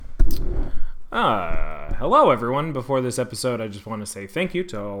Hello, everyone. Before this episode, I just want to say thank you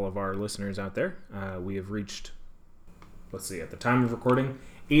to all of our listeners out there. We have reached, at the time of recording,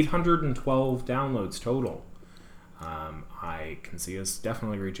 812 downloads total. I can see us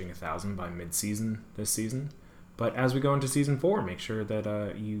definitely reaching 1,000 by mid-season this season. But as we go into Season 4, make sure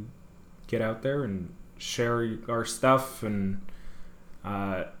that you get out there and share our stuff and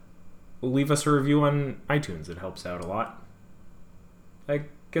leave us a review on iTunes. It helps out a lot. I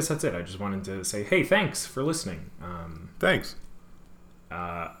guess that's it. I just wanted to say, hey, thanks for listening. Thanks.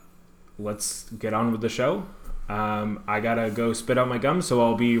 Let's get on with the show. I gotta go spit out my gum, so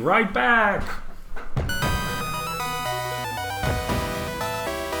I'll be right back.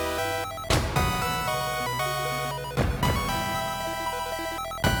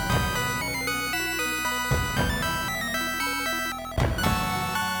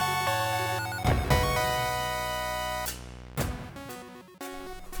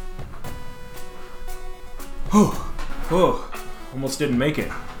 Almost didn't make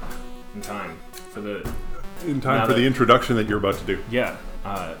it in time for the introduction that you're about to do. Yeah,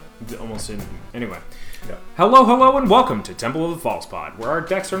 almost didn't. Anyway, Yeah. hello, and welcome to Temple of the False Pod, where our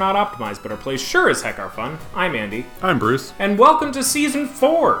decks are not optimized, but our plays sure as heck are fun. I'm Andy, I'm Bruce. and welcome to Season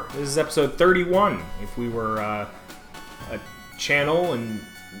 4. This is episode 31. If we were a channel in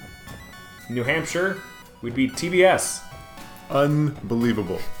New Hampshire, we'd be TBS.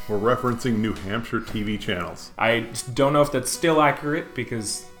 Unbelievable. We're referencing New Hampshire TV channels. I don't know if that's still accurate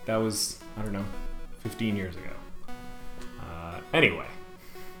because that was, 15 years ago. Anyway,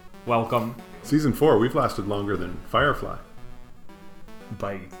 welcome. Season 4, we've lasted longer than Firefly.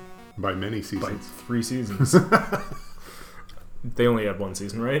 By Many seasons. 3 seasons. They only had 1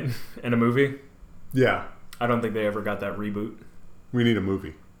 season, right? And a movie? Yeah. I don't think they ever got that reboot. We need a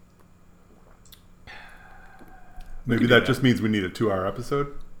movie. Maybe that just means we need a 2-hour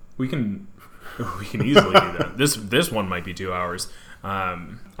episode? We can easily do that. This one might be 2 hours.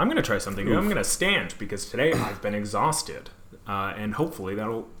 I'm going to try something new. I'm going to stand because today I've been exhausted. And hopefully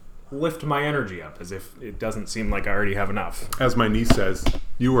that'll lift my energy up as if it doesn't seem like I already have enough. As my niece says,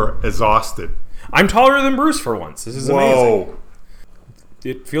 you are exhausted. I'm taller than Bruce for once. This is amazing.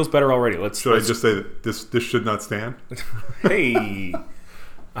 It feels better already. Should I just say that this should not stand? Hey.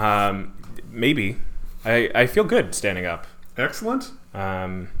 Maybe. I feel good standing up. Excellent.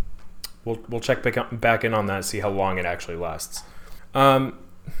 We'll check back in on that, see how long it actually lasts.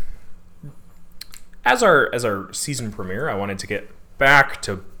 As our season premiere, I wanted to get back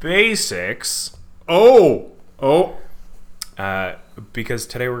to basics. Because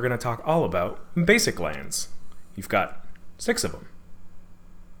today we're going to talk all about basic lands. You've got 6 of them,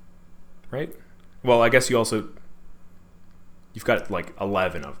 right? Well, I guess you've got like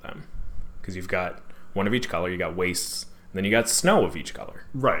 11 of them because you've got one of each color. You got wastes, and then you got snow of each color.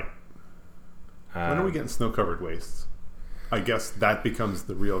 Right. When are we getting snow-covered wastes? I guess that becomes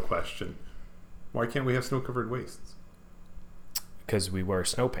the real question. Why can't we have snow-covered wastes? Because we wear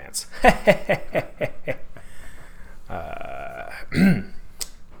snow pants.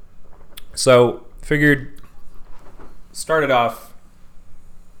 So, figured, started off,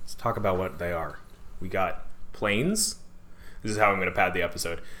 let's talk about what they are. We got plains. This is how I'm going to pad the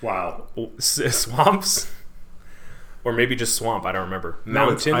episode. Wow. Swamps. Or maybe just swamp, I don't remember. Mountain. No,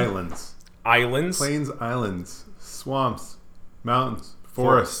 it's islands. Islands. Plains, islands, swamps, mountains,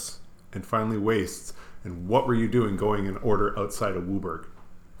 forests, and finally wastes. And what were you doing going in order outside of Wooburg?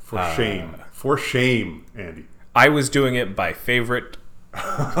 For shame. For shame, Andy. I was doing it by favorite.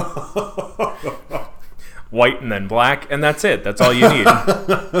 White and then black, and that's it. That's all you need.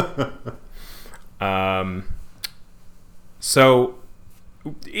 So,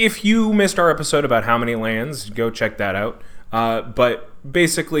 if you missed our episode about how many lands, go check that out. But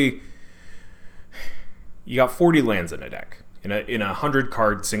basically, you got 40 lands in a deck, in a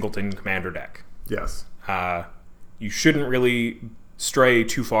 100-card Singleton Commander deck. Yes. You shouldn't really stray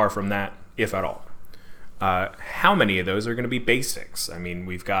too far from that, if at all. How many of those are going to be basics? I mean,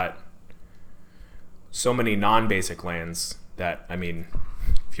 we've got so many non-basic lands that,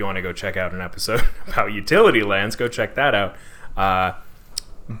 if you want to go check out an episode about utility lands, go check that out. Wow,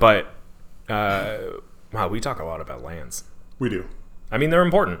 we talk a lot about lands. We do. They're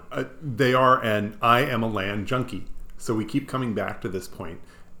important. They are, and I am a land junkie. So we keep coming back to this point.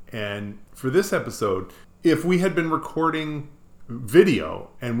 And for this episode, if we had been recording video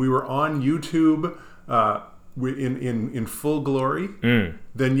and we were on YouTube in full glory,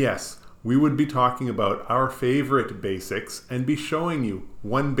 then yes, we would be talking about our favorite basics and be showing you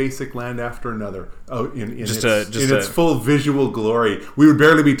one basic land after another in its full visual glory. We would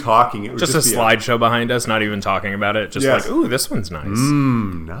barely be talking. It would just a slideshow behind us, not even talking about it. Just like, ooh, this one's nice.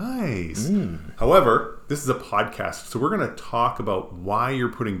 Nice. However, this is a podcast, so we're going to talk about why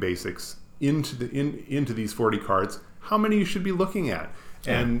you're putting basics into these 40 cards, how many you should be looking at,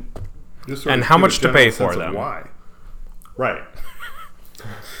 and just and how much to pay for them. Why? Right.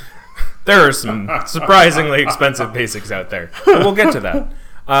 There are some surprisingly expensive basics out there. But we'll get to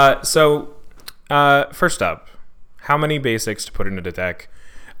that. So, first up, how many basics to put into the deck?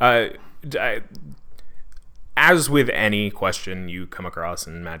 As with any question you come across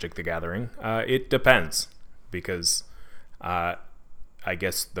in Magic the Gathering, it depends. Because I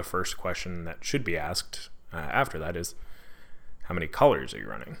guess the first question that should be asked after that is, how many colors are you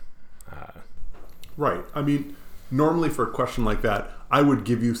running? Right. I mean, normally for a question like that, I would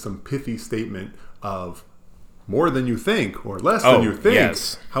give you some pithy statement of more than you think or less than you think.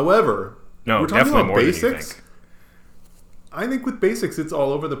 Yes. However, no, we're talking definitely about more basics. Than you think. I think with basics, it's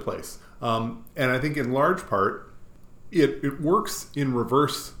all over the place. And I think in large part, it works in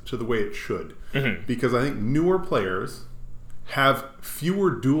reverse to the way it should. Mm-hmm. Because I think newer players have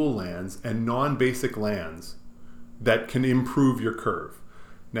fewer dual lands and non-basic lands that can improve your curve.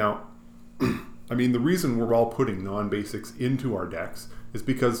 Now, I mean, the reason we're all putting non-basics into our decks is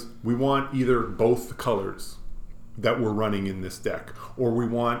because we want either both the colors that we're running in this deck, or we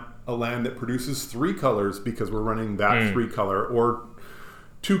want a land that produces 3 colors because we're running that 3 color, or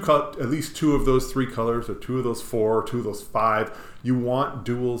at least 2 of those 3 colors, or 2 of those 4, or 2 of those 5. You want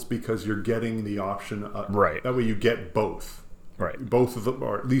duals because you're getting the option. Right. That way you get both. Right. Both of them,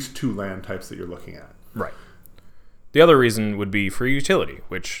 or at least 2 land types that you're looking at. Right. The other reason would be for utility,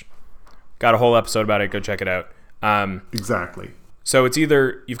 which got a whole episode about it. Go check it out. Exactly. So it's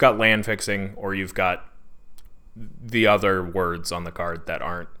either you've got land fixing or you've got the other words on the card that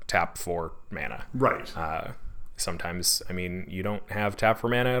aren't tap for mana. Right. Sometimes, I mean, you don't have tap for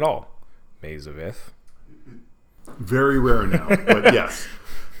mana at all. Maze of Ith. Very rare now, but yes.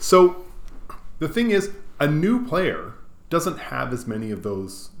 So the thing is, a new player doesn't have as many of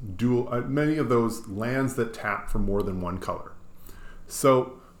those many of those lands that tap for more than one color.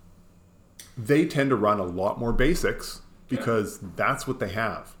 So they tend to run a lot more basics because that's what they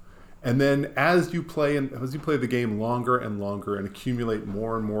have. And then as you play the game longer and longer and accumulate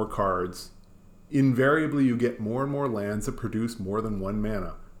more and more cards, invariably you get more and more lands that produce more than 1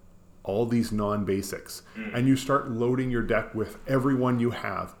 mana. All these non-basics. And you start loading your deck with every one you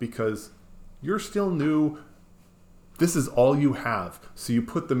have because you're still new. This is all you have. So you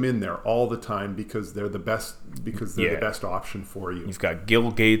put them in there all the time because they're the best the best option for you. You've got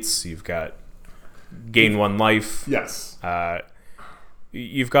Guild Gates, you've got Gain 1 life. Yes.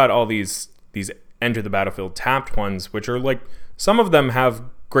 You've got all these enter the battlefield tapped ones, which are like, some of them have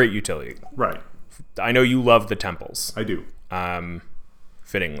great utility. Right. I know you love the temples. I do.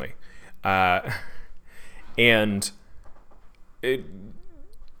 Fittingly. And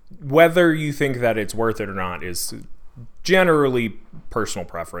whether you think that it's worth it or not is generally personal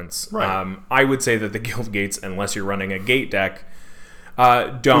preference. Right. I would say that the Guild Gates, unless you're running a gate deck,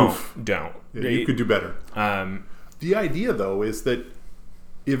 don't. Yeah, you could do better. The idea, though, is that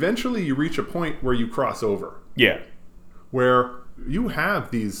eventually you reach a point where you cross over. Yeah. Where you have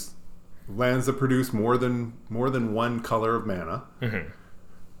these lands that produce more than 1 color of mana. Mm-hmm.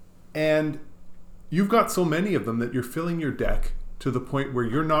 And you've got so many of them that you're filling your deck to the point where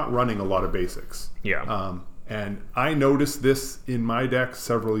you're not running a lot of basics. Yeah. And I noticed this in my deck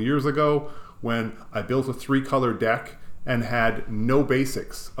several years ago when I built a 3-color deck and had no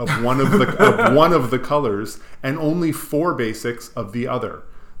basics of one of the colors and only 4 basics of the other,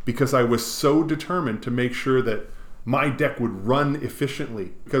 because I was so determined to make sure that my deck would run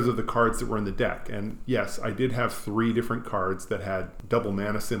efficiently because of the cards that were in the deck. And yes, I did have 3 different cards that had double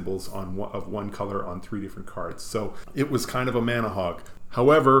mana symbols of 1 color on 3 different cards. So it was kind of a mana hog.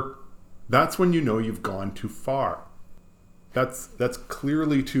 However, that's when you know you've gone too far. That's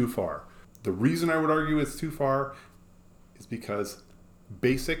clearly too far. The reason I would argue it's too far is because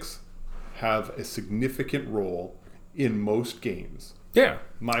basics have a significant role in most games. Yeah.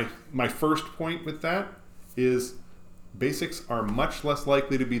 My first point with that is basics are much less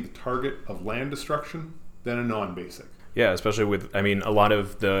likely to be the target of land destruction than a non-basic. Yeah, especially with, I mean, a lot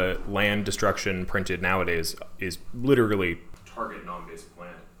of the land destruction printed nowadays is literally target non-basic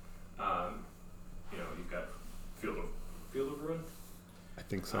land. You've got Field of Ruin. I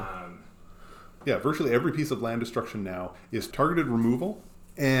think so. Yeah, virtually every piece of land destruction now is targeted removal,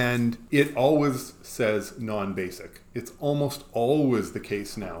 and it always says non-basic. It's almost always the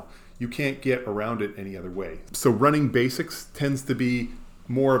case now. you can't get around it any other way. So running basics tends to be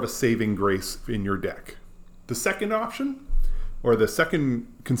more of a saving grace in your deck. The second option, or the second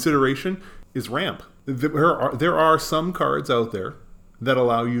consideration, is ramp. There are some cards out there that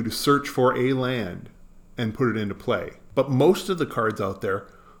allow you to search for a land and put it into play. But most of the cards out there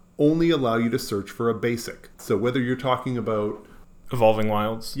only allow you to search for a basic. So whether you're talking about... Evolving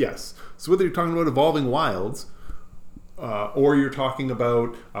Wilds? Yes. So whether you're talking about Evolving Wilds, or you're talking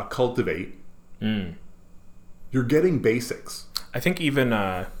about Cultivate, you're getting basics. I think even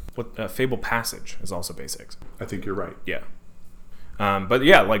Fable Passage is also basics. I think you're right. Yeah. But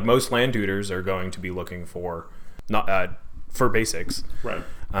yeah, like most land tutors are going to be looking for for basics. Right.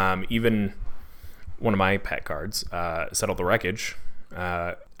 Even one of my pet cards, Settle the Wreckage,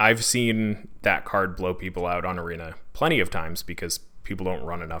 I've seen that card blow people out on Arena plenty of times because people don't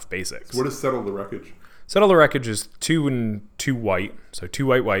run enough basics. So what is Settle the Wreckage? Settle the Wreckage is 2 and 2 white, so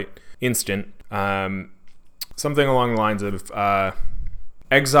 2 white, instant. Something along the lines of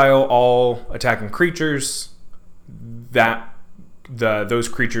exile all attacking creatures that those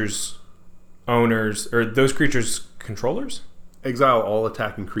creatures' owners, or those creatures' controllers? Exile all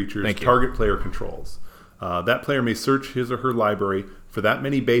attacking creatures target player controls. That player may search his or her library for that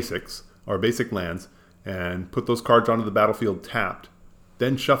many basics, or basic lands, and put those cards onto the battlefield tapped,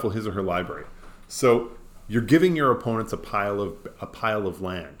 then shuffle his or her library. So you're giving your opponents a pile of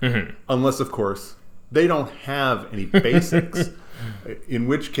land. Unless, of course, they don't have any basics, in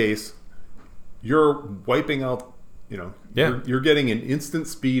which case you're wiping out, you're getting an instant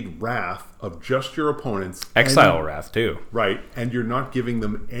speed wrath of just your opponents. Exile wrath, too. Right, and you're not giving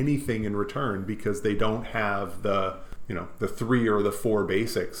them anything in return because they don't have the 3 or the 4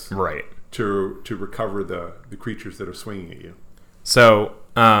 basics to recover the creatures that are swinging at you. So,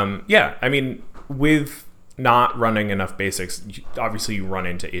 I mean, with not running enough basics, obviously you run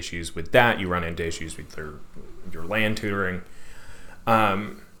into issues with that. You run into issues with your land tutoring.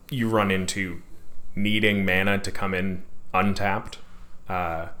 You run into needing mana to come in untapped.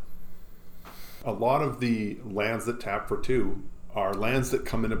 A lot of the lands that tap for 2 are lands that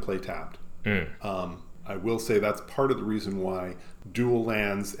come into play tapped. I will say that's part of the reason why dual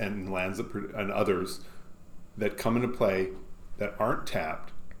lands and lands and others that come into play that aren't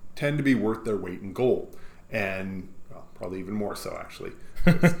tapped tend to be worth their weight in gold. And probably even more so, actually.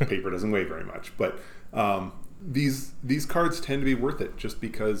 Paper doesn't weigh very much. But these cards tend to be worth it just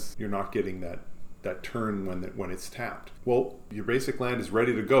because you're not getting that turn when it's tapped. Well, your basic land is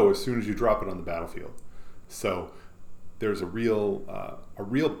ready to go as soon as you drop it on the battlefield. So there's a real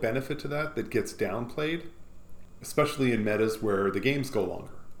benefit to that gets downplayed, especially in metas where the games go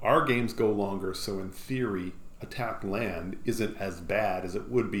longer. Our games go longer, so in theory, a tapped land isn't as bad as it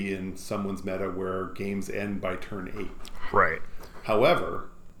would be in someone's meta where games end by turn 8. Right. However,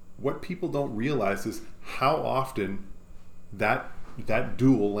 what people don't realize is how often that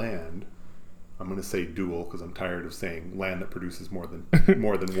dual land, I'm going to say dual because I'm tired of saying land that produces more than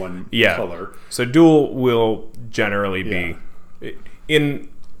one color. So dual will generally be in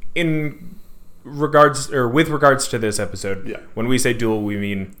regards, or with regards to this episode. Yeah. When we say dual, we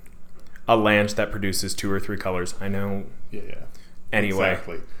mean a land that produces 2 or 3 colors. I know. Yeah. Anyway.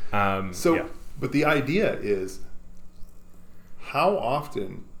 Exactly. But the idea is, how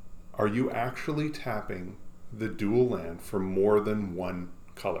often are you actually tapping the dual land for more than one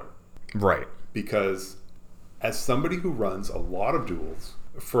color? Right. Because as somebody who runs a lot of duals,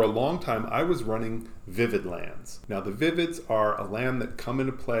 for a long time I was running vivid lands. Now the vivids are a land that come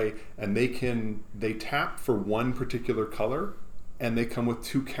into play and they tap for one particular color and they come with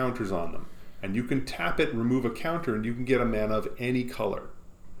 2 counters on them. And you can tap it, remove a counter, and you can get a mana of any color.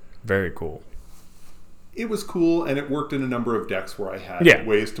 Very cool. It was cool, and it worked in a number of decks where I had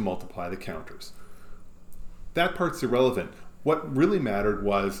ways to multiply the counters. That part's irrelevant. What really mattered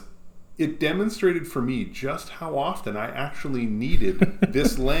was it demonstrated for me just how often I actually needed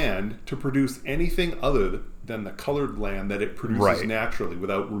this land to produce anything other than the colored land that it produces naturally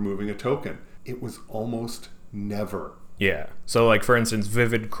without removing a token. It was almost never. Yeah. So, like, for instance,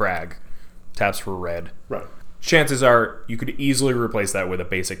 Vivid Crag taps for red. Right. Chances are you could easily replace that with a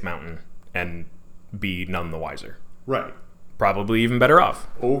basic mountain and be none the wiser. Right. Probably even better off.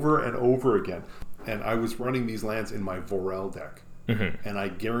 Over and over again. And I was running these lands in my Vorel deck. Mm-hmm. And I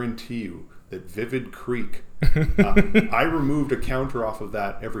guarantee you that Vivid Creek, I removed a counter off of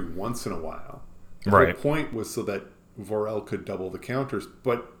that every once in a while. The whole point was so that Vorel could double the counters,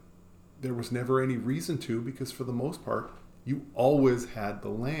 but there was never any reason to, because for the most part, you always had the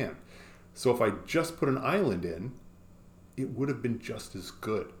land. So if I just put an island in, it would have been just as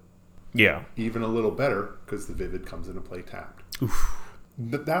good. Yeah. Even a little better, because the Vivid comes into play tapped. Oof.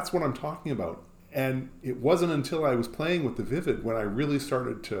 That's what I'm talking about. And it wasn't until I was playing with the Vivid when I really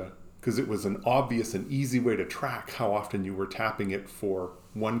started to, because it was an obvious and easy way to track how often you were tapping it for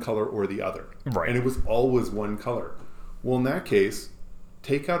one color or the other. Right. And it was always one color. Well, in that case,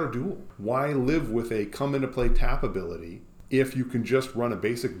 take out a dual. Why live with a come into play tap ability if you can just run a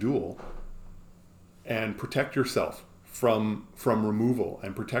basic dual and protect yourself from removal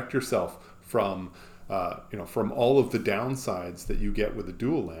and protect yourself from from all of the downsides that you get with a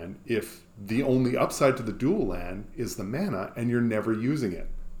dual land if the only upside to the dual land is the mana and you're never using it.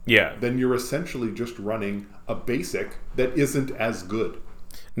 Yeah. Then you're essentially just running a basic that isn't as good.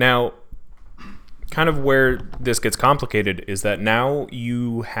 Now, kind of where this gets complicated is that now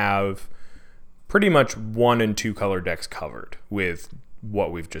you have pretty much 1 and 2 color decks covered with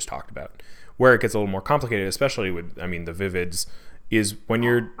what we've just talked about. Where it gets a little more complicated, especially with, the Vivids, is when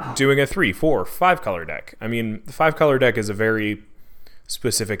you're doing a 3, 4, 5 color deck. The 5 color deck is a very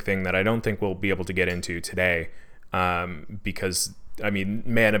specific thing that I don't think we'll be able to get into today because,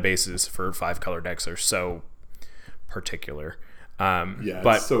 mana bases for 5 color decks are so particular. But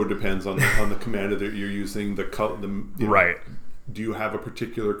it so depends on the commander that you're using. Right. Do you have a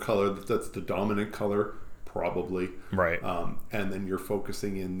particular color that's the dominant color? Probably. Right. And then you're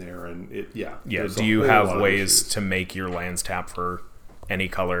focusing in there, and do you have ways to make your lands tap for any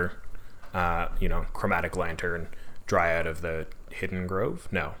color? Chromatic Lantern, Dryad of the Hidden Grove?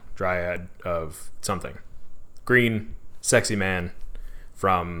 No, Dryad of something. Green, Sexy Man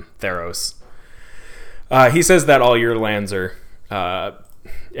from Theros. He says that all your lands are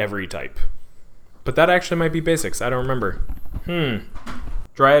every type. But that actually might be basics. I don't remember.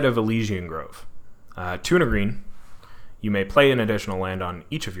 Dryad of Elysian Grove. 2 and a green. You may play an additional land on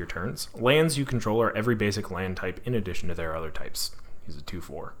each of your turns. Lands you control are every basic land type in addition to their other types. He's a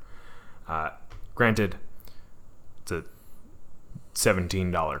 2/4. Granted, it's a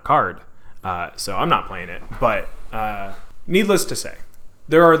 $17 card, so I'm not playing it. But needless to say,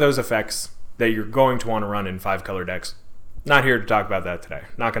 there are those effects that you're going to want to run in 5 color decks. Not here to talk about that today.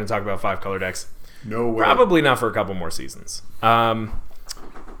 Not going to talk about 5 color decks. No way. Probably not for a couple more seasons.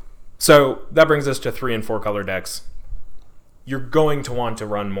 So that brings us to 3 and 4 color decks. You're going to want to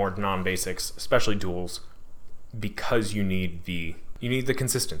run more non-basics, especially duels, because you need the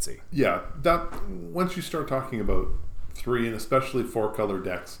consistency. Yeah, that once you start talking about 3 and especially 4 color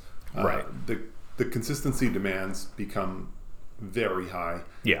decks, right, the consistency demands become very high.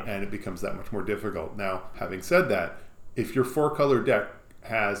 Yeah, and it becomes that much more difficult. Now, having said that, if your 4 color deck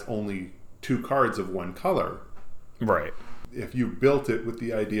has only 2 cards of one color, right. If you built it with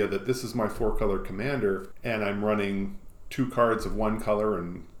the idea that this is my 4 color commander and I'm running 2 cards of one color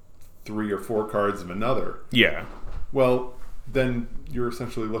and 3 or 4 cards of another. Yeah. Well, then you're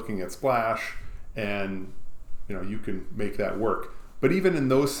essentially looking at splash and you can make that work. But even in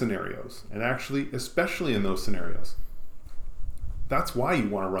those scenarios, and actually especially in those scenarios, that's why you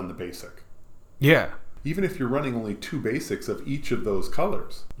want to run the basic. Yeah. Even if you're running only 2 basics of each of those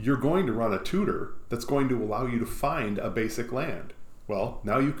colors, you're going to run a tutor that's going to allow you to find a basic land. Well,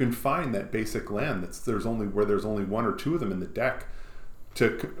 now you can find that basic land there's only 1 or 2 of them in the deck,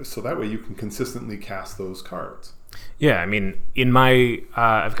 so that way you can consistently cast those cards. Yeah, in my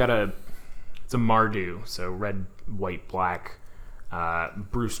I've got it's a Mardu, so red, white, black,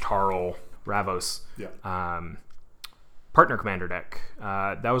 Bruce Tarl, Ravos. Yeah. Partner commander deck.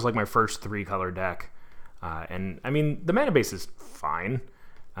 That was like my first 3 color deck. And the mana base is fine.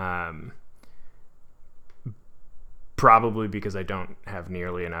 Probably because I don't have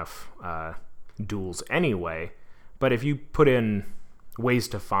nearly enough duels anyway. But if you put in ways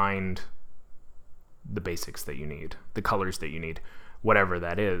to find the basics that you need, the colors that you need, whatever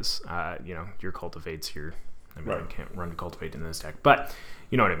that is, your cultivates, right. I can't run cultivate in this deck, but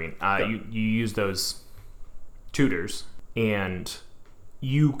you know what I mean. You use those tutors and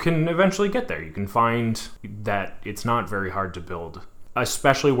you can eventually get there. You can find that it's not very hard to build,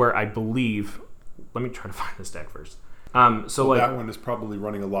 especially where I believe. Let me try to find this deck first. That one is probably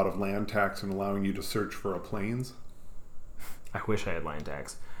running a lot of land tax and allowing you to search for a plains. I wish I had land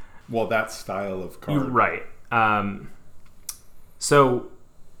tax. Well, that style of card. Right. Wow.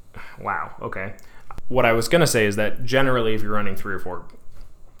 Okay. What I was going to say is that generally if you're running 3 or 4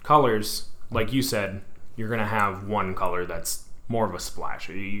 colors, like you said, you're going to have one color that's more of a splash.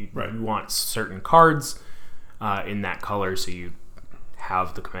 You want certain cards in that color, so you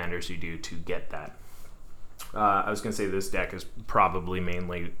have the commanders you do to get that. I was going to say this deck is probably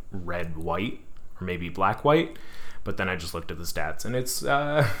mainly red-white or maybe black-white, but then I just looked at the stats, and it's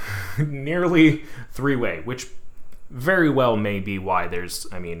nearly 3-way, which very well may be why there's,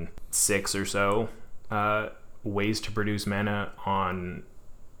 6 or so ways to produce mana on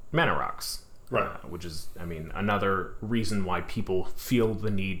mana rocks. Right. Which is, I mean, another reason why people feel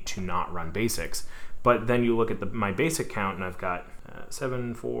the need to not run basics. But then you look at my basic count, and I've got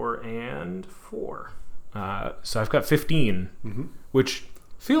 7, 4, and 4. So I've got 15, which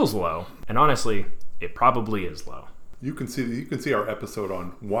feels low. And honestly, it probably is low. You can see our episode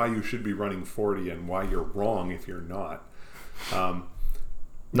on why you should be running 40 and why you're wrong if you're not.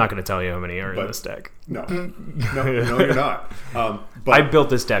 Not going to tell you how many are in this deck. No, you're not. But I built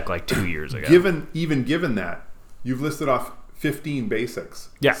this deck like 2 years ago. Given that, you've listed off 15 basics.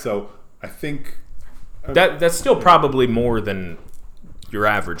 Yeah. So I think that's still probably more than your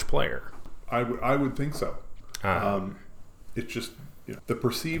average player. I would think so. It's just the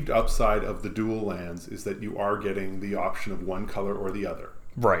perceived upside of the dual lands is that you are getting the option of one color or the other.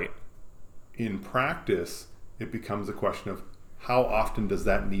 Right. In practice, it becomes a question of how often does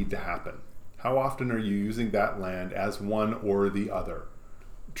that need to happen? How often are you using that land as one or the other?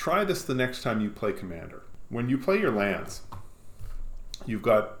 Try this the next time you play Commander. When you play your lands, you've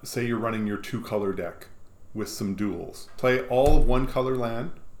got, say you're running your 2-color deck with some duals. Play all of one color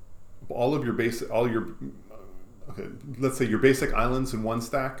land, let's say your basic islands in one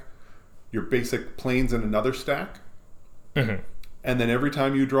stack, your basic plains in another stack, and then every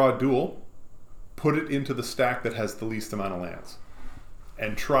time you draw a dual, put it into the stack that has the least amount of lands,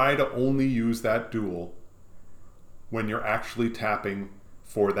 and try to only use that dual when you're actually tapping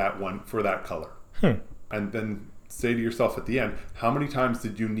for that color. And then say to yourself at the end, how many times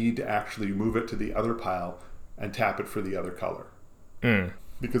did you need to actually move it to the other pile and tap it for the other color?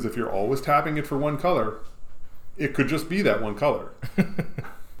 Because if you're always tapping it for one color, it could just be that one color.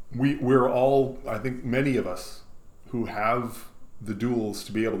 We're all, I think many of us who have the duels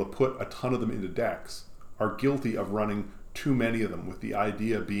to be able to put a ton of them into decks are guilty of running too many of them, with the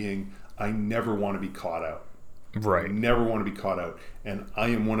idea being, I never want to be caught out. Right. I never want to be caught out. And I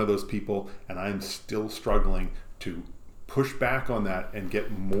am one of those people, and I'm still struggling to push back on that and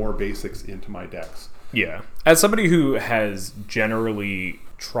get more basics into my decks. Yeah. As somebody who has generally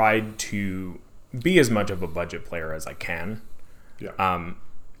tried to be as much of a budget player as I can,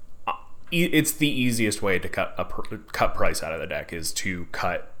 it's the easiest way to cut price out of the deck is to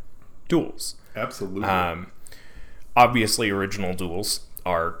cut duels. Absolutely. Obviously, original duels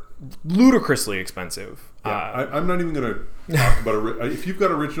are ludicrously expensive. Yeah, I'm not even going to talk about if you've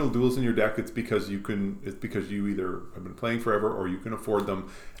got original duels in your deck. It's because you either have been playing forever or you can afford them,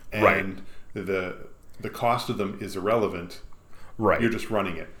 and the cost of them is irrelevant. Right, you're just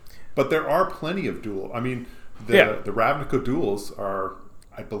running it. But there are plenty of duel. I mean, the Ravnica duels are,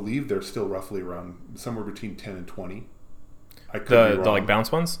 I believe they're still roughly around somewhere between 10 and 20. I could be wrong. The like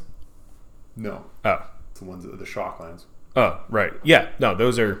bounce ones? No. Oh. The ones, the shock lands. Oh, right. Yeah. No,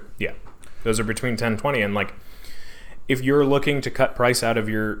 those are between 10 and 20. And like, if you're looking to cut price out of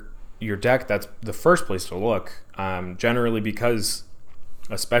your deck, that's the first place to look. Generally because,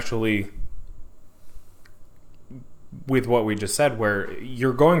 especially with what we just said, where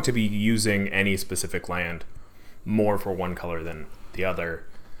you're going to be using any specific land more for one color than the other.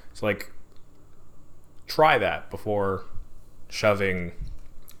 So like, try that before shoving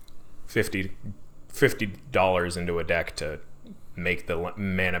 $50 into a deck to make the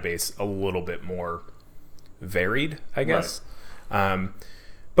mana base a little bit more varied, I guess. Right.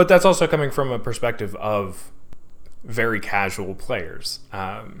 But that's also coming from a perspective of very casual players.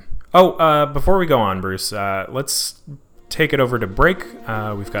 Before we go on, Bruce, let's take it over to break.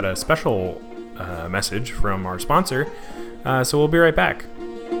 We've got a special message from our sponsor, so we'll be right back.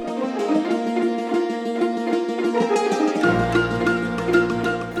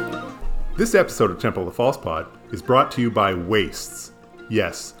 This episode of Temple of the False Pod is brought to you by Wastes.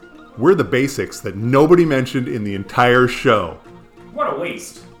 Yes, we're the basics that nobody mentioned in the entire show. What a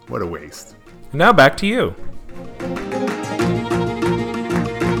waste. What a waste. Now back to you.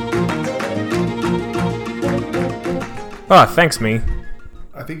 Thanks, me.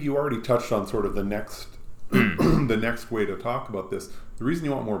 I think you already touched on sort of the next the next way to talk about this. The reason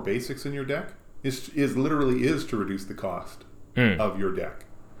you want more basics in your deck is to reduce the cost of your deck.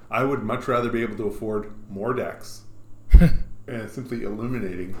 I would much rather be able to afford more decks and simply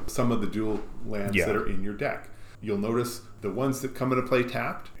eliminating some of the dual lands that are in your deck. You'll notice the ones that come into play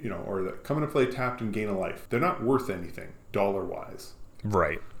tapped, or that come into play tapped and gain a life, they're not worth anything dollar-wise.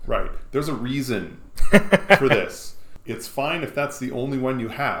 Right. There's a reason for this. It's fine if that's the only one you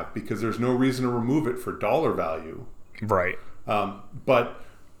have, because there's no reason to remove it for dollar value. Right. But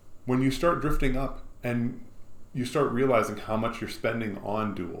when you start drifting up and you start realizing how much you're spending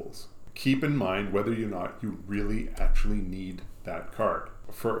on duels, keep in mind whether or not you really actually need that card.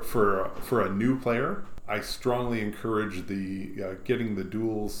 For a new player, I strongly encourage the getting the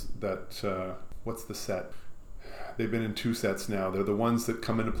duels that what's the set? They've been in 2 sets now. They're the ones that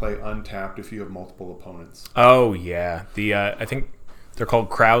come into play untapped if you have multiple opponents. Oh yeah, the I think they're called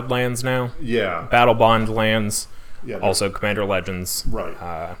Crowd lands now. Yeah, Battle Bond lands. yeah. Also Commander Legends.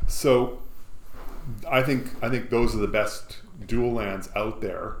 Right. So I think those are the best dual lands out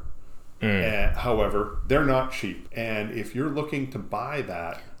there. However, they're not cheap, and if you're looking to buy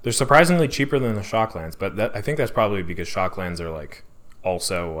that, They're surprisingly cheaper than the Shocklands, but I think that's probably because Shocklands are like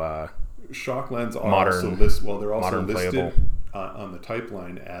also Shocklands are modern, they're also modern listed playable. On the type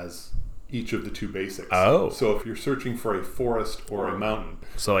line as each of the 2 basics. Oh. So if you're searching for a forest or a mountain,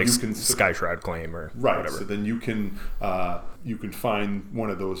 so like you can Sky Shroud Claim or right. whatever. So then you can find one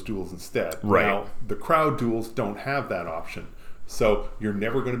of those duels instead. Right. Now the crowd duels don't have that option, so you're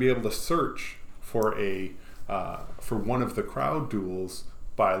never going to be able to search for for one of the crowd duels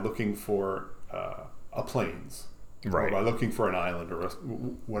by looking for a plains. Right. Or by looking for an island or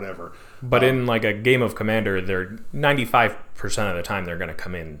whatever. But in like a game of Commander, they're 95% of the time they're going to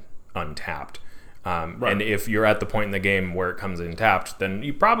come in untapped. Right. And if you're at the point in the game where it comes in tapped, then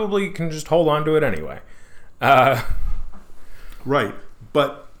you probably can just hold on to it anyway. Right.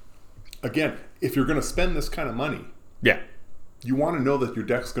 But again, if you're going to spend this kind of money, Yeah. you want to know that your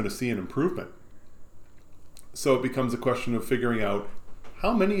deck's going to see an improvement. So it becomes a question of figuring out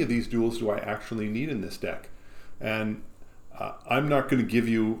how many of these duels do I actually need in this deck. And I'm not going to give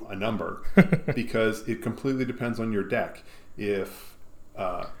you a number because it completely depends on your deck. If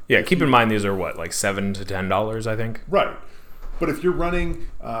Keep in mind these are what, like $7 to $10, I think. right, but if you're running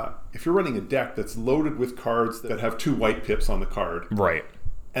a deck that's loaded with cards that have 2 white pips on the card, Right.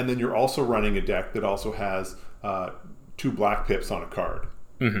 and then you're also running a deck that also has 2 black pips on a card,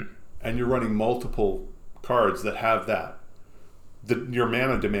 and you're running multiple cards that have that, your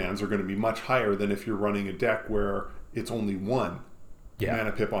mana demands are going to be much higher than if you're running a deck where it's only 1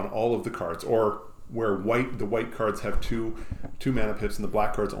 mana pip on all of the cards, or where the white cards have two mana pips and the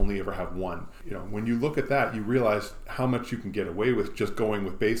black cards only ever have 1. When you look at that, you realize how much you can get away with just going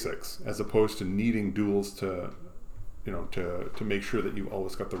with basics, as opposed to needing duels to make sure that you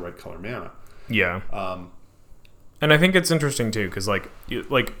always got the right color mana. Yeah. And I think it's interesting too, because I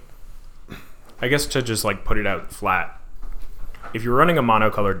guess to just like put it out flat, if you're running a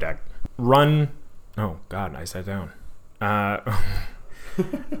monocolored deck, run. Oh God, I sat down. Run.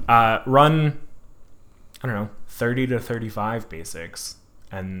 I don't know, 30 to 35 basics,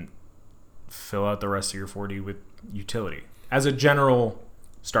 and fill out the rest of your 40 with utility as a general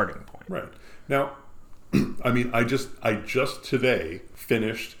starting point. Right. Now, I mean, I just today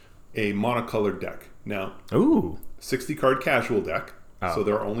finished a monocolored deck. Now, Ooh. 60 card casual deck, Oh. so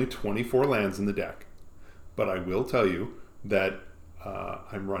there are only 24 lands in the deck. But I will tell you that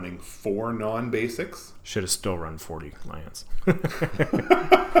I'm running 4 non-basics. Should have still run 40 lands.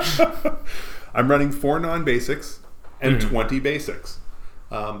 I'm running 4 non-basics and 20 basics.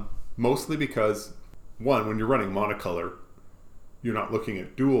 Mostly because, one, when you're running monocolor, you're not looking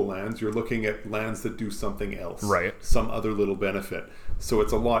at dual lands. You're looking at lands that do something else. Right. Some other little benefit. So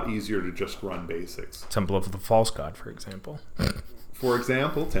it's a lot easier to just run basics. Temple of the False God, for example. For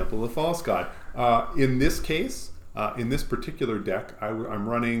example, Temple of the False God. In this case, in this particular deck, I'm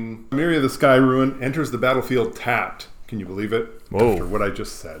running Myria the Sky Ruin enters the battlefield tapped. Can you believe it? Whoa. After what I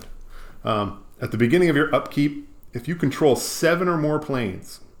just said. At the beginning of your upkeep, if you control 7 or more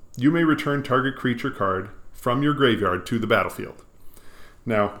planes, you may return target creature card from your graveyard to the battlefield.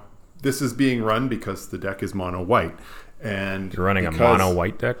 Now, this is being run because the deck is mono white. And You're running a mono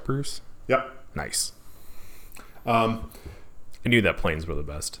white deck, Bruce? Yep. Nice. I knew that planes were the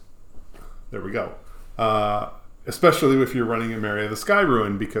best. There we go. Especially if you're running a Myria the Sky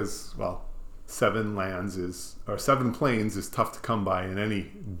Ruin, because, well, 7 planes is tough to come by in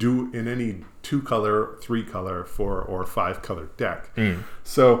any 2-color, 3-color, 4 or 5-color deck.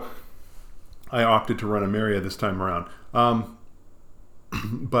 So I opted to run a Myria this time around.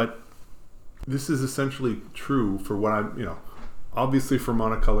 But this is essentially true for what I'm, obviously for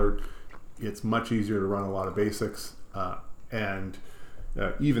monocolored, it's much easier to run a lot of basics. And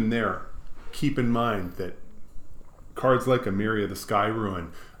even there, keep in mind that cards like Myria the Sky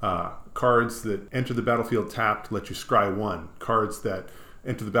Ruin, cards that enter the battlefield tapped let you scry 1. Cards that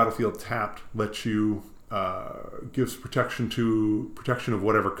enter the battlefield tapped let you gives protection of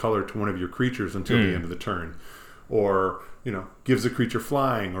whatever color to one of your creatures until the end of the turn, or gives a creature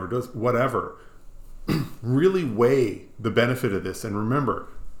flying, or does whatever. Really weigh the benefit of this, and remember,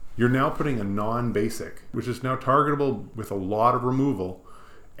 you're now putting a non-basic, which is now targetable with a lot of removal,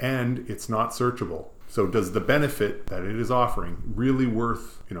 and it's not searchable. So does the benefit that it is offering really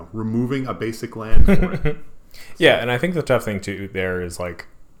worth, removing a basic land for it? Yeah, and I think the tough thing too there is like,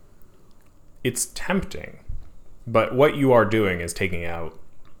 it's tempting, but what you are doing is taking out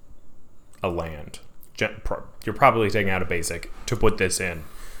a land. You're probably taking out a basic to put this in,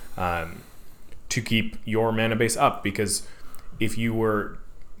 to keep your mana base up, because if you were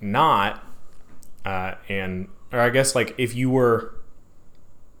not, or I guess like if you were,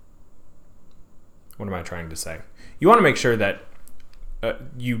 what am I trying to say? You want to make sure that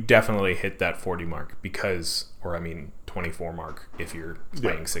you definitely hit that 40 mark, 24 mark if you're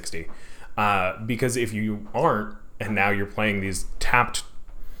playing 60. Because if you aren't, and now you're playing these tapped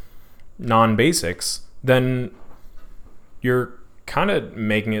non-basics, then you're kind of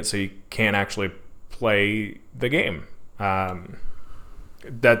making it so you can't actually play the game.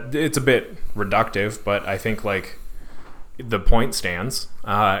 That it's a bit reductive, but I think like the point stands,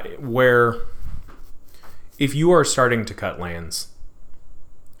 where if you are starting to cut lands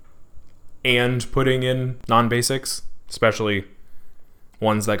and putting in non-basics, especially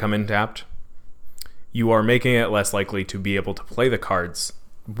ones that come in tapped, you are making it less likely to be able to play the cards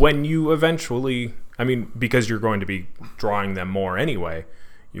when you eventually, because you're going to be drawing them more anyway,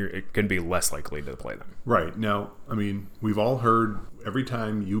 it can be less likely to play them. Right. Now, we've all heard every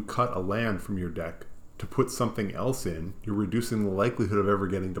time you cut a land from your deck to put something else in, you're reducing the likelihood of ever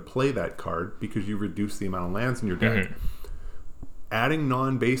getting to play that card because you reduce the amount of lands in your deck. Mm-hmm. Adding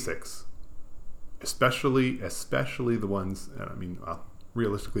non-basics, especially the ones,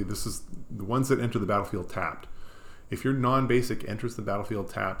 realistically, this is the ones that enter the battlefield tapped. If your non-basic enters the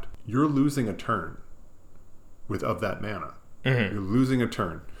battlefield tapped, you're losing a turn of that mana. Mm-hmm. You're losing a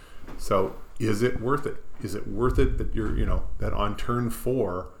turn. So is it worth it? Is it worth it that you're, that on turn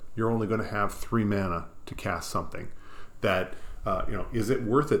 4, you're only going to have 3 mana to cast something? That, is it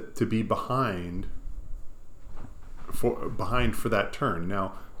worth it to be behind for that turn?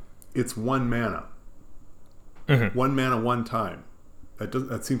 Now, it's 1 mana. Mm-hmm. 1 mana, 1 time.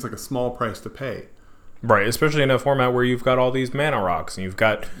 That seems like a small price to pay. Right, especially in a format where you've got all these mana rocks and you've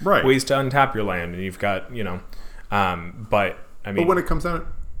got ways to untap your land, and you've got, but when it comes down,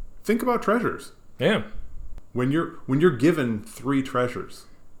 think about treasures. Yeah. When you're given 3 treasures,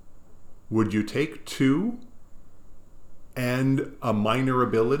 would you take 2 and a minor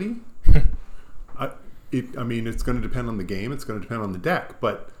ability? It's going to depend on the game. It's going to depend on the deck.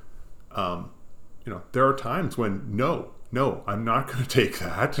 But, there are times when, no, I'm not going to take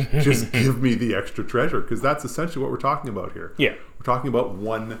that. Just give me the extra treasure, because that's essentially what we're talking about here. Yeah. We're talking about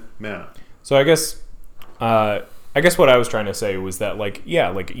 1 mana. So I guess what I was trying to say was that,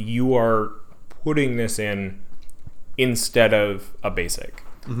 you are putting this in instead of a basic.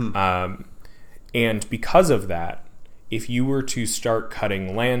 Mm-hmm. And because of that, if you were to start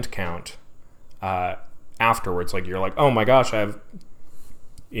cutting land count afterwards, you're like, oh my gosh,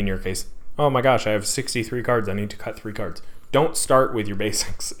 in your case, oh my gosh, I have 63 cards, I need to cut 3 cards. Don't start with your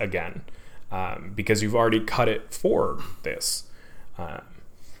basics again, because you've already cut it for this.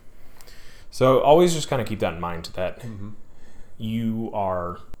 So always just kind of keep that in mind, that mm-hmm.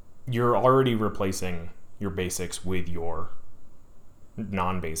 you're already replacing your basics with your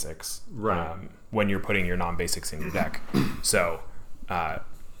non-basics, right? When you're putting your non-basics in your deck. So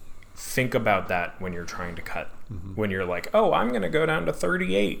think about that when you're trying to cut. Mm-hmm. When you're like, oh, I'm going to go down to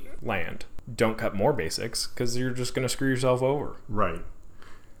 38 land. Don't cut more basics, because you're just going to screw yourself over. Right.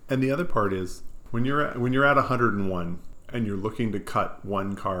 And the other part is, when you're at 101 and you're looking to cut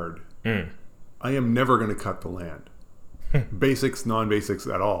 1 card, I am never going to cut the land. Basics, non-basics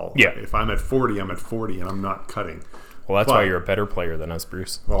at all. Yeah. If I'm at 40, I'm at 40, and I'm not cutting. Well, that's why you're a better player than us,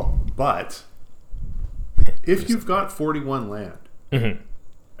 Bruce. Well, but if you've got 41 land, mm-hmm.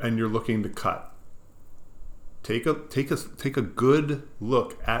 and you're looking to cut, take a good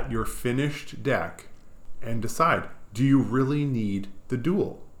look at your finished deck and decide, do you really need the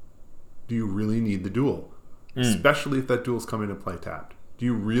duel? Do you really need the duel? Especially if that duel's coming to play tapped. Do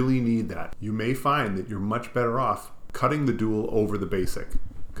you really need that? You may find that you're much better off cutting the duel over the basic,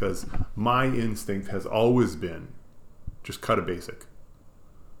 because my instinct has always been just cut a basic.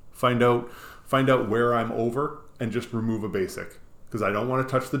 Find out where I'm over and just remove a basic, because I don't want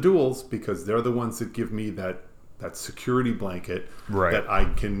to touch the duels, because they're the ones that give me that security blanket, right, that I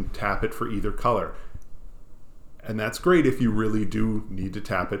can tap it for either color. And that's great if you really do need to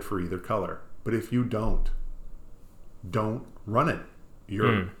tap it for either color. But if you don't run it.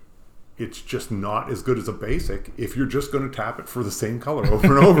 It's just not as good as a basic if you're just going to tap it for the same color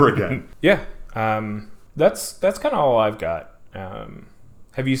over and over again. Yeah. That's kind of all I've got.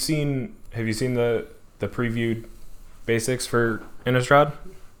 Have you seen the previewed basics for Innistrad?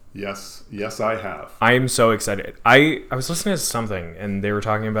 Yes, I have. I am so excited. I was listening to something, and they were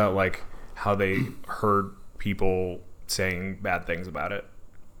talking about like how they heard people saying bad things about it.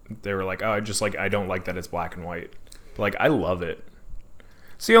 They were like, "Oh, I don't like that it's black and white." But, like, I love it.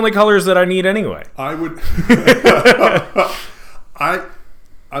 It's the only colors that I need anyway. I would.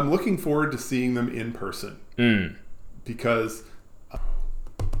 I'm looking forward to seeing them in person because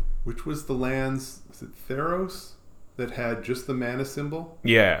which was the lands? Was it Theros that had just the mana symbol?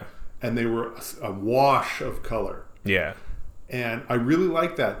 Yeah. And they were a wash of color. Yeah. And I really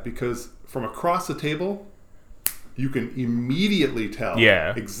like that because from across the table, you can immediately tell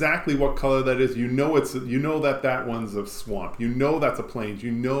exactly what color that is. You know that one's a swamp. You know that's a plains.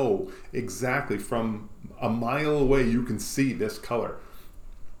 You know exactly from a mile away you can see this color.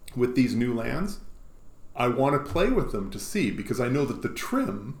 With these new lands, I want to play with them to see because I know that the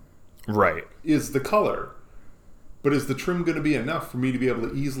trim is the color. But is the trim going to be enough for me to be able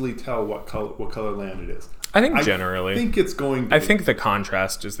to easily tell what color land it is? I think generally. I think it's going to I think the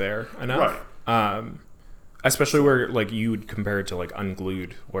contrast is there enough. Right. Especially where like you would compare it to like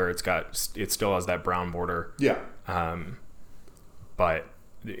Unglued, where it still has that brown border. Yeah. But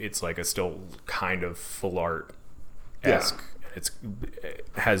it's like a still kind of full art-esque. Yeah. It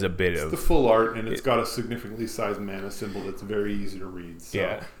has a bit of the full art, and it's got a significantly sized mana symbol that's very easy to read. So,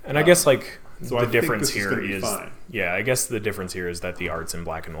 yeah, and I guess like so the difference here is I guess the difference here is that the art's in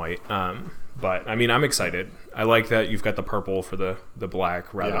black and white. But I mean, I'm excited. I like that you've got the purple for the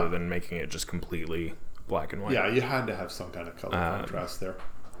black rather than making it just completely black and white. Yeah, you had to have some kind of color contrast there.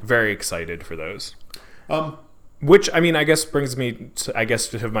 Very excited for those. Which I mean, I guess brings me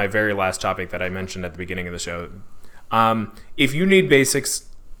to my very last topic that I mentioned at the beginning of the show. If you need basics,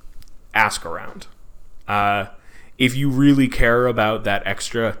 ask around. If you really care about that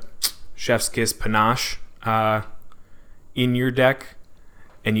extra chef's kiss panache in your deck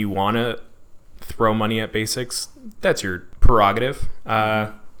and you want to throw money at basics, that's your prerogative.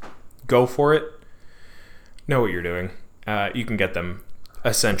 Go for it. Know what you're doing. You can get them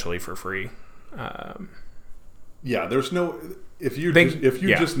essentially for free. There's no... If you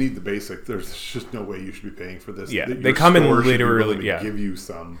just need the basic, there's just no way you should be paying for this. Yeah, they come in literally. Give you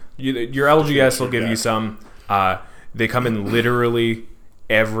some. Your LGS will give you some. They come in literally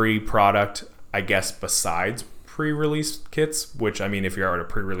every product, I guess, besides pre-release kits. Which I mean, if you're at a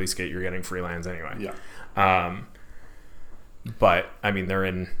pre-release kit, you're getting free lands anyway. Yeah. But I mean, they're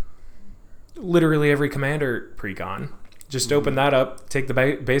in literally every commander precon. Just open that up, take the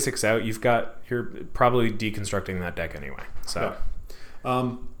basics out. You're probably deconstructing that deck anyway. So,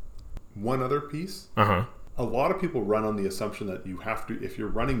 one other piece. A lot of people run on the assumption that you have to, if you're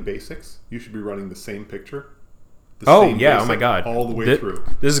running basics, you should be running the same picture. Oh my god! All the way through.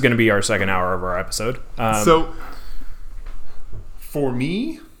 This is going to be our second hour of our episode. So, for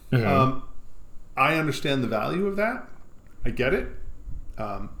me, I understand the value of that. I get it.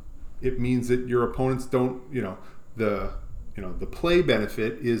 It means that your opponents don't, the play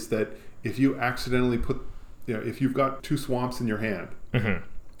benefit is that if you accidentally if you've got two swamps in your hand,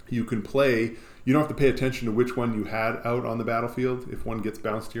 you can play. You don't have to pay attention to which one you had out on the battlefield if one gets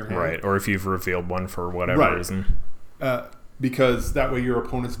bounced to your hand. Right, or if you've revealed one for whatever reason. Because that way your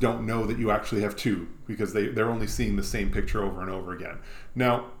opponents don't know that you actually have two because they're only seeing the same picture over and over again.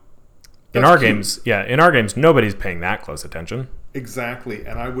 Now, in our games, nobody's paying that close attention. Exactly,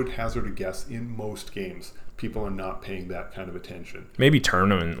 and I would hazard a guess in most games, people are not paying that kind of attention. Maybe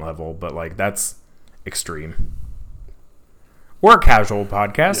tournament level, but like that's extreme. We're a casual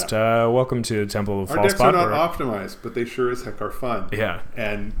podcast. Yeah. Welcome to Temple of False Our decks are not optimized, but they sure as heck are fun. Yeah.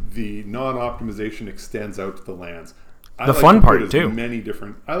 And the non-optimization extends out to the lands. The fun part, too.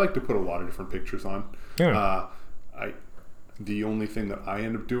 I like to put a lot of different pictures on. Yeah. The only thing that I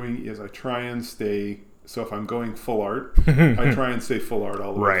end up doing is I try and stay... So if I'm going full art, I try and stay full art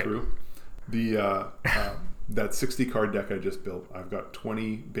all the way through. That 60 card deck I just built, I've got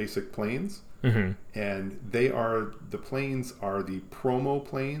 20 basic planes, and the planes are the promo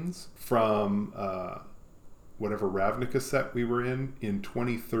planes from whatever Ravnica set we were in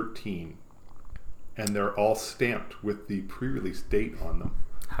 2013, and they're all stamped with the pre-release date on them.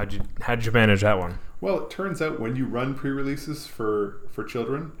 How'd you manage that one? Well, it turns out when you run pre-releases for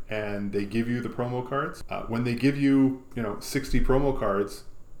children and they give you the promo cards, when they give you 60 promo cards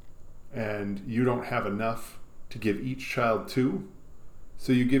and you don't have enough to give each child 2,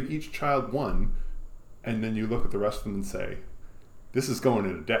 so you give each child 1, and then you look at the rest of them and say, this is going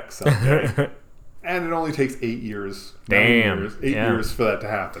in a deck someday. And it only takes 8 years. 8 years for that to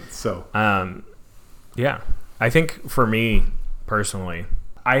happen. So, yeah. I think for me, personally...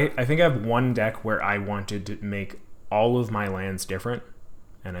 I think I have one deck where I wanted to make all of my lands different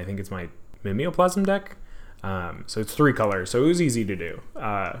and I think it's my Mimeoplasm deck. So it's 3 colors, so it was easy to do,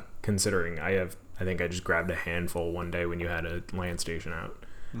 considering I think I just grabbed a handful one day when you had a land station out.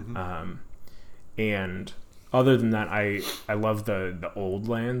 And other than that, I love the old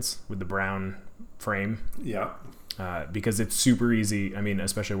lands with the brown frame. Yeah. Because it's super easy. I mean,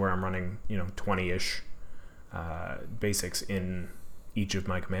 especially where I'm running, 20-ish basics in each of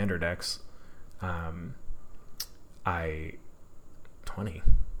my commander decks. 20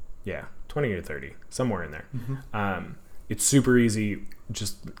 or 30, somewhere in there. It's super easy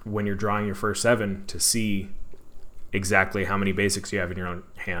just when you're drawing your first 7 to see exactly how many basics you have in your own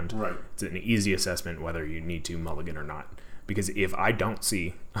hand. Right. It's an easy assessment whether you need to mulligan or not. Because if I don't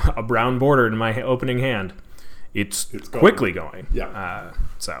see a brown border in my opening hand, it's quickly going. Yeah.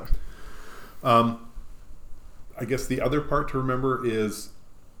 I guess the other part to remember is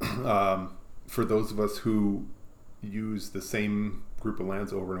for those of us who use the same group of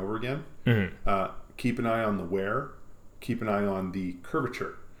lands over and over again, keep an eye on the wear, keep an eye on the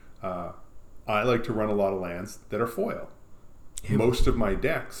curvature. I like to run a lot of lands that are foil. Most of my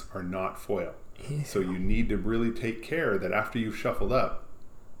decks are not foil. So you need to really take care that after you've shuffled up,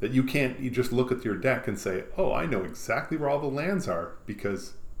 that you just look at your deck and say, oh, I know exactly where all the lands are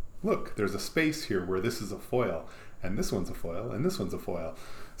because look, there's a space here where this is a foil and this one's a foil and this one's a foil.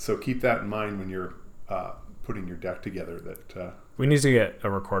 So keep that in mind when you're putting your deck together. That we need to get a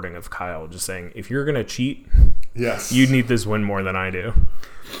recording of Kyle just saying, if you're going to cheat, yes, you need this win more than I do.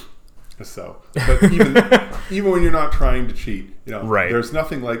 So, but even when you're not trying to cheat, right. There's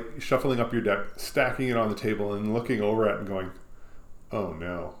nothing like shuffling up your deck, stacking it on the table, and looking over it and going, "Oh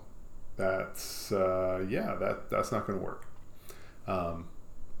no, that's that's not going to work."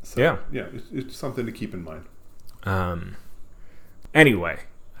 It's something to keep in mind. Anyway,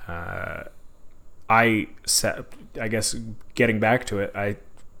 I guess getting back to it, I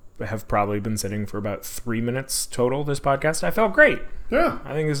have probably been sitting for about 3 minutes total this podcast. I felt great. Yeah.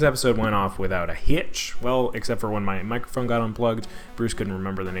 I think this episode went off without a hitch. Well, except for when my microphone got unplugged. Bruce couldn't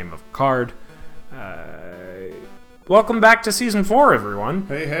remember the name of a card. Welcome back to Season 4, everyone.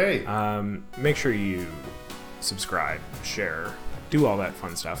 Hey. Make sure you subscribe, share, do all that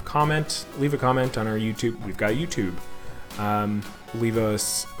fun stuff. Comment, leave a comment on our YouTube. We've got YouTube. Leave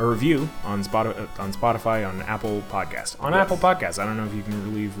us a review on Spotify, on Apple Podcasts. Apple Podcasts. I don't know if you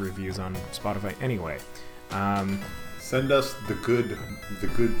can leave reviews on Spotify anyway. Send us the good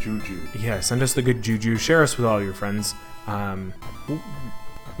juju. Yeah, send us the good juju. Share us with all your friends.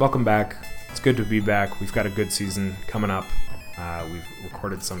 Welcome back. It's good to be back. We've got a good season coming up. We've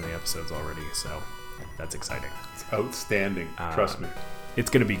recorded some of the episodes already, so that's exciting. It's outstanding. Trust me.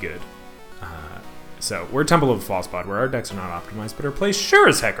 It's going to be good. So, we're Temple of the False Pod, where our decks are not optimized, but our plays sure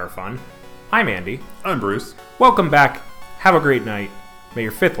as heck are fun. I'm Andy. I'm Bruce. Welcome back. Have a great night. May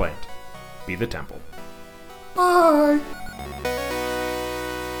your 5th land be the Temple. Bye!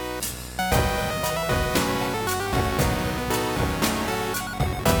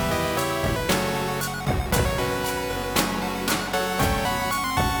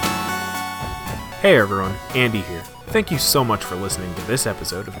 Hey everyone, Andy here. Thank you so much for listening to this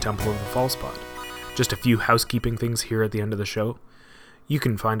episode of Temple of the False Pod. Just a few housekeeping things here at the end of the show. You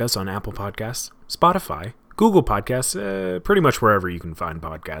can find us on Apple Podcasts, Spotify, Google Podcasts, pretty much wherever you can find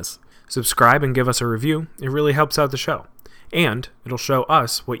podcasts. Subscribe and give us a review. It really helps out the show. And it'll show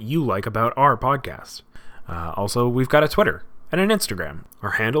us what you like about our podcast. Also, we've got a Twitter and an Instagram.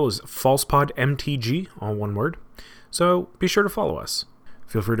 Our handle is FalsePodMTG, all one word. So be sure to follow us.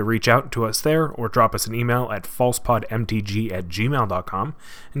 Feel free to reach out to us there or drop us an email at falsepodmtg@gmail.com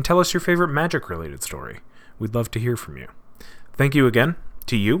and tell us your favorite Magic-related story. We'd love to hear from you. Thank you again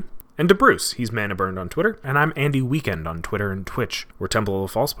to you and to Bruce. He's Mana Burned on Twitter, and I'm Andy Weekend on Twitter and Twitch. We're Temple of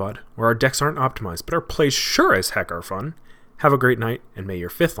the False Pod, where our decks aren't optimized, but our plays sure as heck are fun. Have a great night, and may your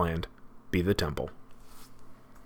 5th land be the Temple.